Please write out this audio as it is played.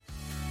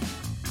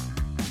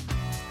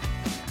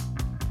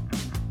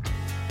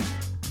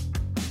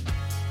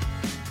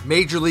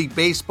Major League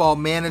Baseball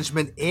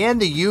management and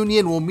the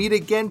union will meet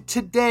again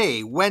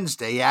today,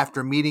 Wednesday,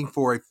 after meeting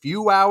for a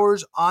few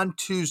hours on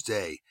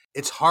Tuesday.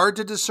 It's hard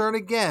to discern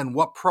again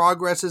what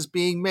progress is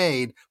being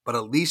made, but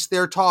at least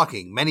they're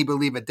talking. Many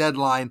believe a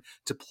deadline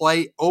to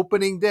play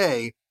opening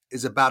day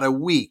is about a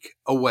week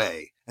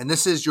away. And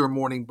this is your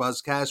morning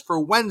Buzzcast for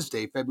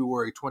Wednesday,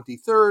 February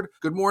 23rd.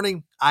 Good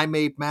morning. I'm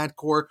Abe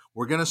Madcore.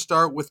 We're going to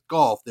start with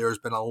golf. There's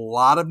been a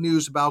lot of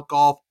news about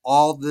golf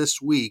all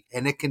this week,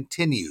 and it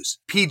continues.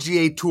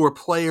 PGA Tour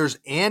players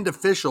and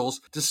officials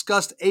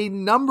discussed a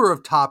number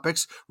of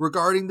topics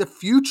regarding the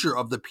future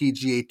of the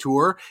PGA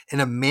Tour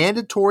in a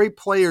mandatory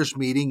players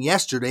meeting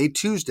yesterday,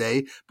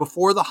 Tuesday,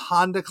 before the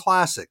Honda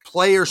Classic.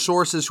 Player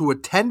sources who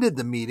attended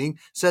the meeting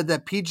said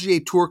that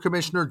PGA Tour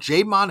Commissioner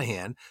Jay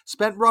Monahan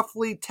spent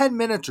roughly 10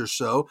 minutes or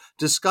so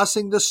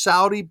discussing the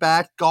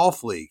Saudi-backed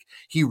golf league.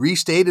 He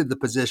restated the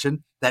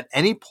position that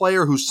any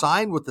player who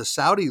signed with the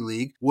Saudi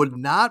league would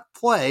not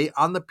play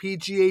on the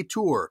PGA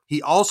Tour.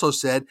 He also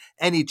said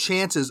any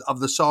chances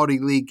of the Saudi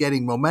league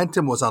getting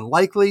momentum was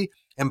unlikely,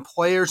 and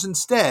players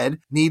instead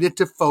needed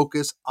to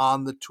focus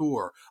on the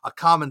tour. A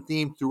common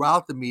theme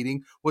throughout the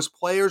meeting was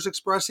players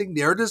expressing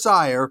their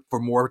desire for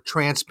more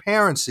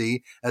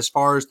transparency as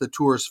far as the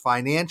tour's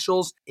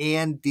financials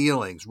and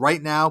dealings.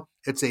 Right now,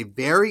 it's a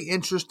very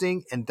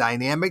interesting and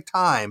dynamic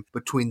time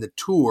between the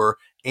tour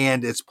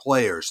and its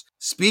players.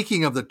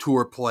 Speaking of the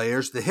tour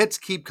players, the hits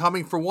keep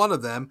coming for one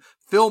of them,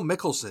 Phil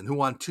Mickelson,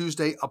 who on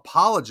Tuesday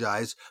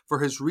apologized for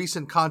his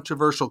recent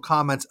controversial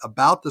comments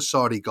about the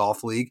Saudi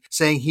Golf League,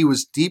 saying he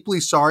was deeply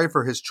sorry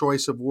for his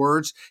choice of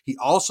words. He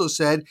also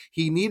said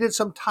he needed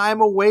some time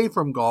away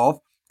from golf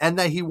and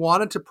that he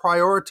wanted to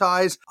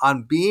prioritize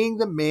on being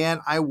the man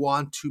I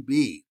want to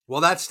be.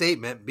 Well, that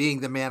statement,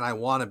 being the man I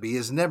want to be,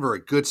 is never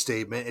a good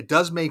statement. It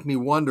does make me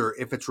wonder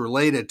if it's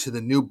related to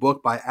the new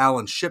book by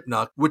Alan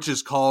Shipnuck, which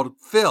is called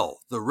Phil,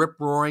 the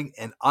rip-roaring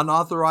and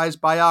unauthorized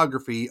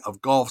biography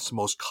of golf's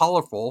most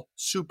colorful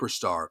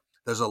superstar.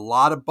 There's a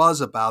lot of buzz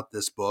about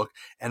this book,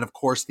 and of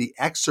course the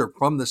excerpt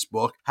from this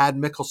book had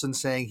Mickelson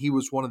saying he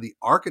was one of the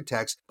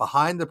architects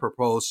behind the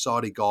proposed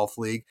Saudi Golf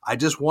League. I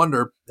just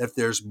wonder if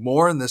there's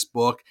more in this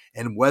book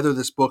and whether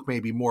this book may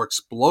be more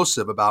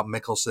explosive about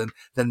Mickelson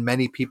than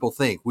many people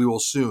think. We will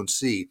soon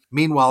see.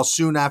 Meanwhile,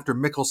 soon after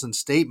Mickelson's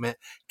statement,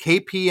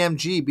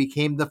 KPMG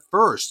became the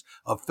first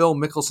of Phil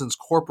Mickelson's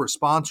corporate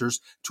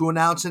sponsors to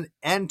announce an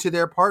end to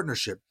their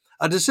partnership.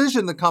 A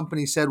decision the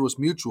company said was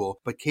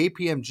mutual, but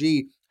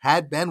KPMG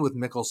had been with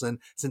Mickelson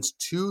since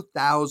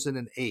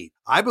 2008.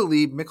 I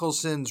believe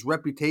Mickelson's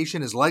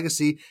reputation, his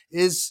legacy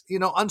is,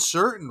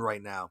 uncertain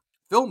right now.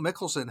 Phil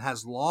Mickelson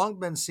has long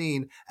been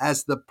seen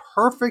as the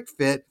perfect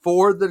fit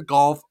for the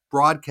golf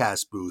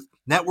broadcast booth.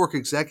 Network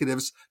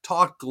executives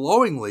talked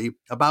glowingly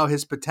about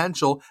his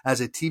potential as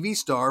a TV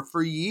star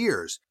for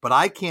years, but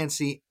I can't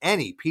see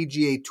any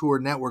PGA Tour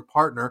network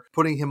partner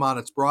putting him on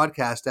its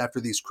broadcast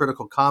after these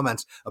critical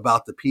comments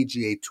about the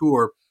PGA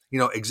Tour.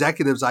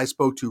 Executives I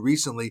spoke to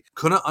recently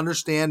couldn't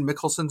understand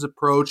Mickelson's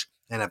approach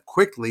and have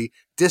quickly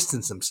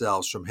distanced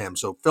themselves from him.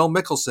 So Phil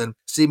Mickelson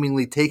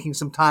seemingly taking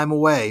some time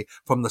away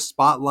from the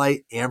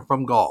spotlight and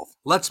from golf.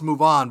 Let's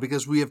move on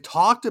because we have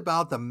talked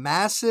about the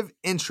massive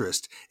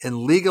interest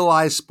in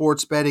legalized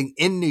sports betting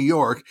in New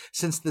York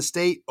since the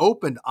state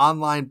opened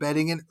online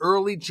betting in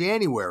early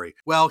January.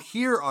 Well,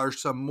 here are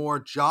some more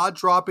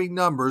jaw-dropping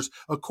numbers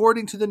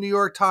according to the New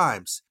York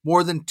Times.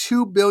 More than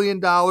 $2 billion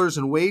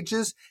in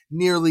wages,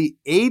 nearly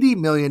 $80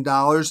 million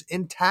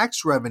in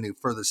tax revenue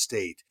for the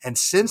state. And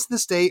since the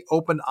state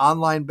opened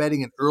online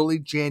betting in early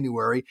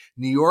January,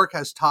 New York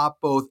has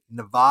topped both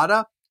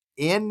Nevada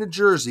and New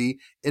Jersey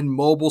in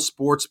mobile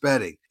sports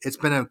betting. It's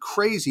been a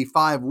crazy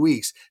 5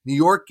 weeks. New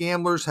York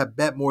gamblers have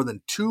bet more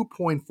than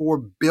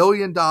 $2.4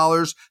 billion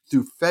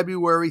through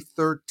February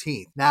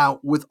 13th. Now,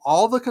 with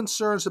all the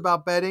concerns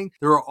about betting,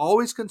 there are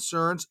always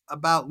concerns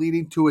about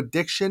leading to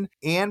addiction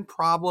and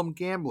problem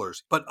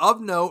gamblers. But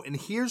of note, and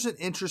here's an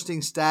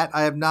interesting stat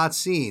I have not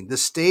seen, the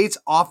state's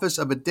Office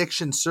of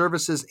Addiction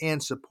Services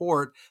and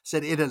Support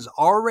said it has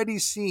already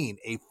seen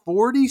a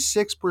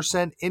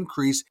 46%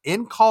 increase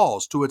in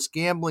calls to its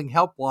gambling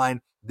helpline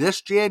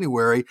this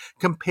January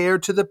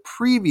compared to the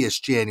previous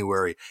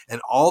January.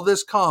 And all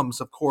this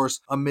comes, of course,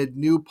 amid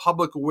new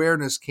public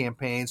awareness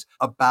campaigns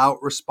about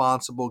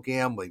responsible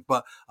gambling.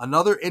 But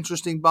another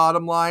interesting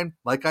bottom line,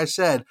 like I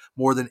said,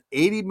 more than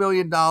 $80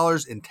 million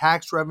in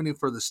tax revenue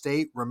for the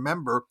state.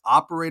 Remember,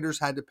 operators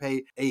had to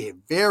pay a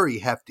very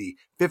hefty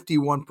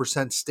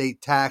 51%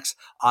 state tax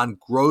on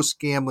gross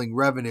gambling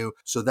revenue.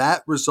 So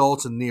that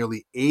results in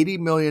nearly $80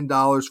 million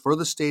for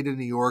the state of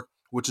New York,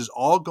 which is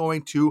all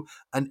going to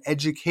an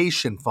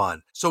education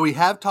fund. So we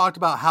have talked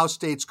about how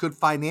states could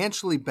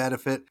financially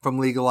benefit from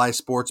legalized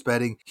sports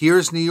betting.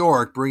 Here's New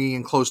York bringing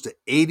in close to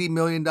 $80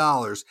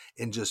 million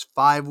in just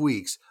 5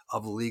 weeks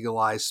of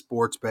legalized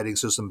sports betting.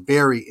 So some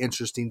very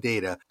interesting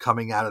data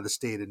coming out of the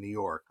state of New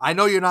York. I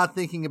know you're not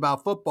thinking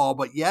about football,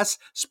 but yes,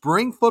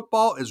 spring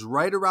football is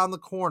right around the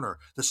corner.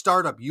 The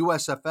startup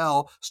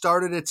USFL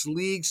started its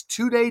league's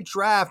 2-day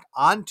draft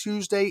on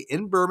Tuesday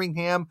in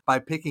Birmingham by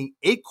picking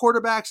 8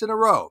 quarterbacks in a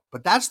row.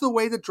 But that's the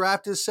way the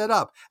draft is set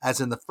up,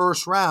 as in the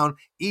first round,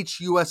 each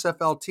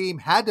USFL team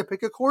had to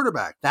pick a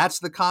quarterback. That's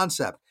the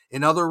concept.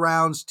 In other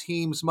rounds,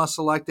 teams must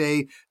select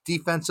a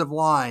defensive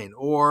line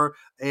or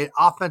an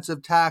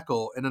offensive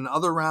tackle, and in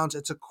other rounds,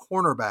 it's a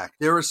cornerback.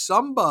 There is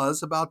some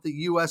buzz about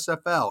the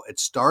USFL. It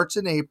starts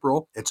in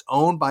April, it's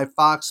owned by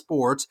Fox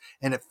Sports,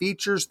 and it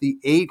features the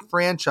 8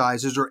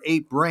 franchises or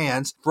 8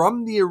 brands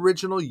from the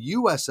original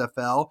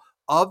USFL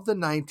of the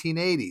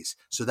 1980s.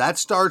 So that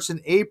starts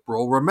in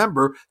April.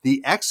 Remember,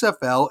 the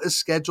XFL is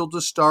scheduled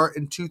to start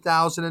in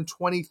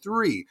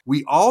 2023.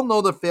 We all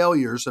know the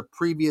failures of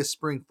previous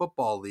spring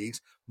football leagues.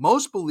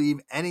 Most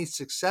believe any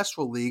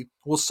successful league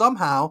will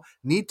somehow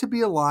need to be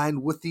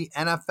aligned with the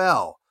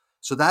NFL.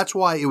 So that's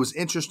why it was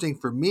interesting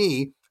for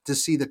me to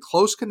see the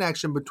close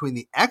connection between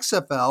the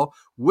XFL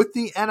with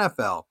the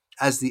NFL.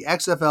 As the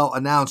XFL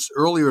announced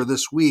earlier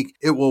this week,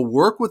 it will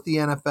work with the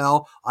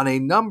NFL on a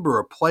number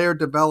of player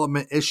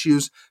development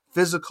issues,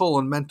 physical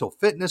and mental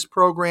fitness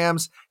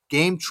programs,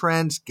 game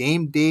trends,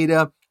 game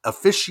data,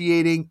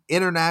 officiating,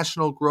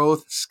 international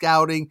growth,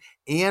 scouting,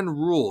 and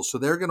rules. So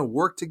they're going to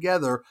work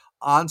together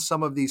on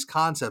some of these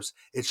concepts.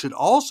 It should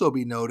also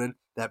be noted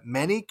that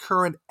many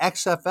current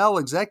XFL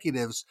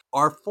executives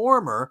are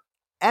former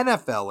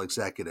NFL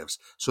executives.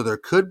 So there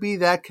could be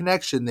that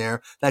connection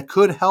there that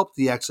could help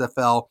the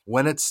XFL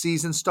when its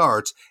season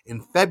starts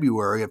in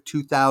February of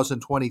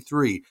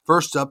 2023.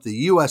 First up,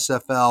 the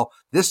USFL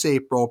this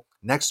April,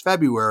 next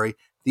February,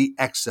 the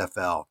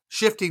XFL.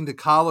 Shifting to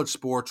college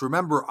sports,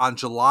 remember on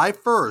July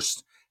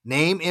 1st,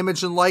 name,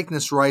 image, and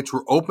likeness rights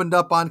were opened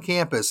up on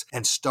campus,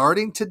 and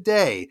starting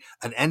today,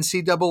 an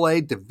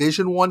NCAA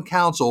Division I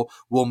council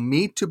will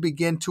meet to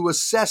begin to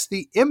assess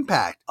the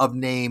impact of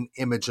name,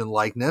 image, and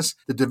likeness.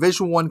 The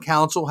Division I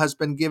council has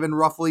been given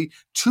roughly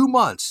 2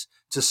 months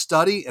to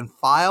study and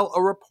file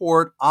a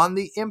report on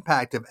the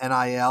impact of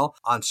NIL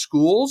on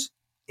schools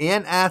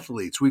and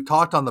athletes. We've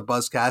talked on the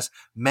Buzzcast,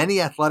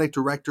 many athletic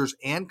directors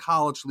and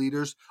college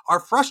leaders are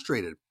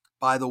frustrated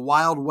by the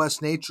Wild West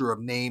nature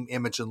of name,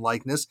 image, and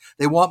likeness.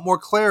 They want more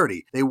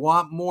clarity. They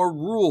want more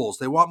rules.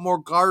 They want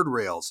more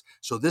guardrails.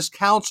 So this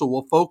council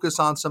will focus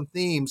on some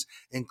themes,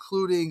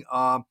 including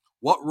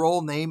what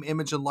role name,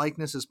 image, and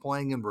likeness is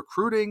playing in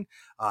recruiting,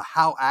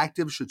 how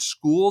active should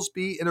schools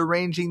be in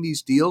arranging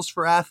these deals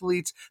for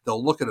athletes.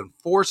 They'll look at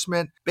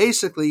enforcement.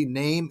 Basically,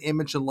 name,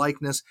 image, and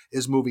likeness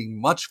is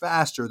moving much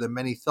faster than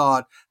many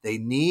thought. They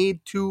need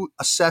to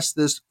assess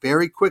this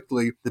very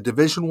quickly. The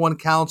Division I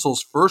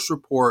Council's first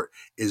report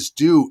is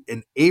due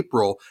in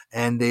April,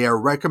 and they are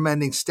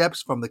recommending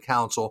steps from the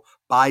council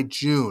by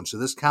June. So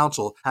this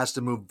council has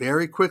to move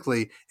very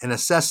quickly in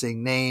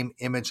assessing name,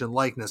 image, and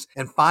likeness.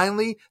 And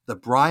finally, the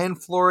Brian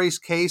Flores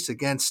case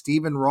against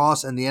Stephen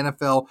Ross and the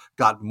NFL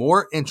got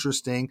more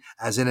interesting,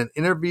 as in an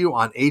interview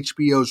on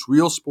HBO's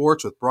Real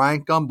Sports with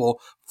Bryant Gumbel,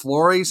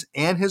 Flores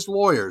and his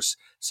lawyers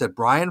said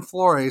Brian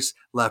Flores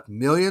left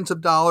millions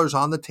of dollars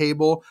on the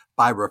table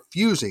by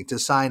refusing to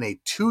sign a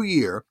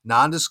 2-year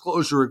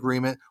non-disclosure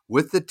agreement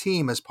with the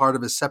team as part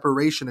of his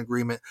separation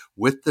agreement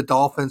with the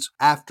Dolphins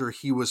after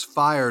he was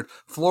fired.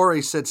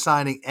 Flores said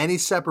signing any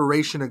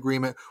separation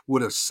agreement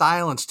would have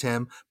silenced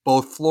him.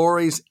 Both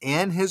Flores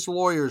and his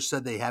lawyers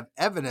said they have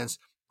evidence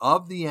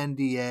of the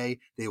NDA.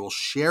 They will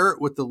share it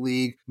with the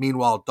league.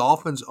 Meanwhile,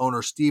 Dolphins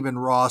owner Stephen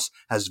Ross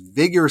has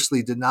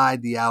vigorously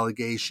denied the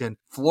allegation.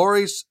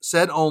 Flores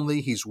said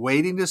only he's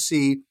waiting to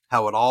see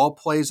how it all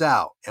plays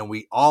out. And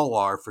we all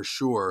are, for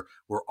sure.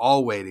 We're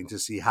all waiting to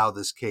see how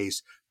this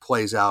case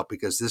plays out,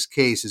 because this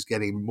case is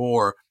getting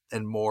more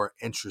and more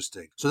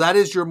interesting. So that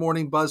is your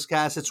morning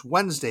Buzzcast. It's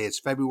Wednesday. It's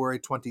February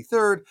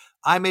 23rd.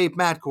 I'm Abe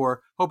Matcore.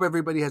 Hope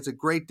everybody has a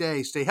great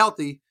day. Stay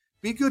healthy.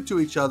 Be good to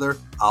each other.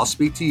 I'll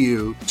speak to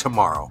you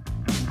tomorrow.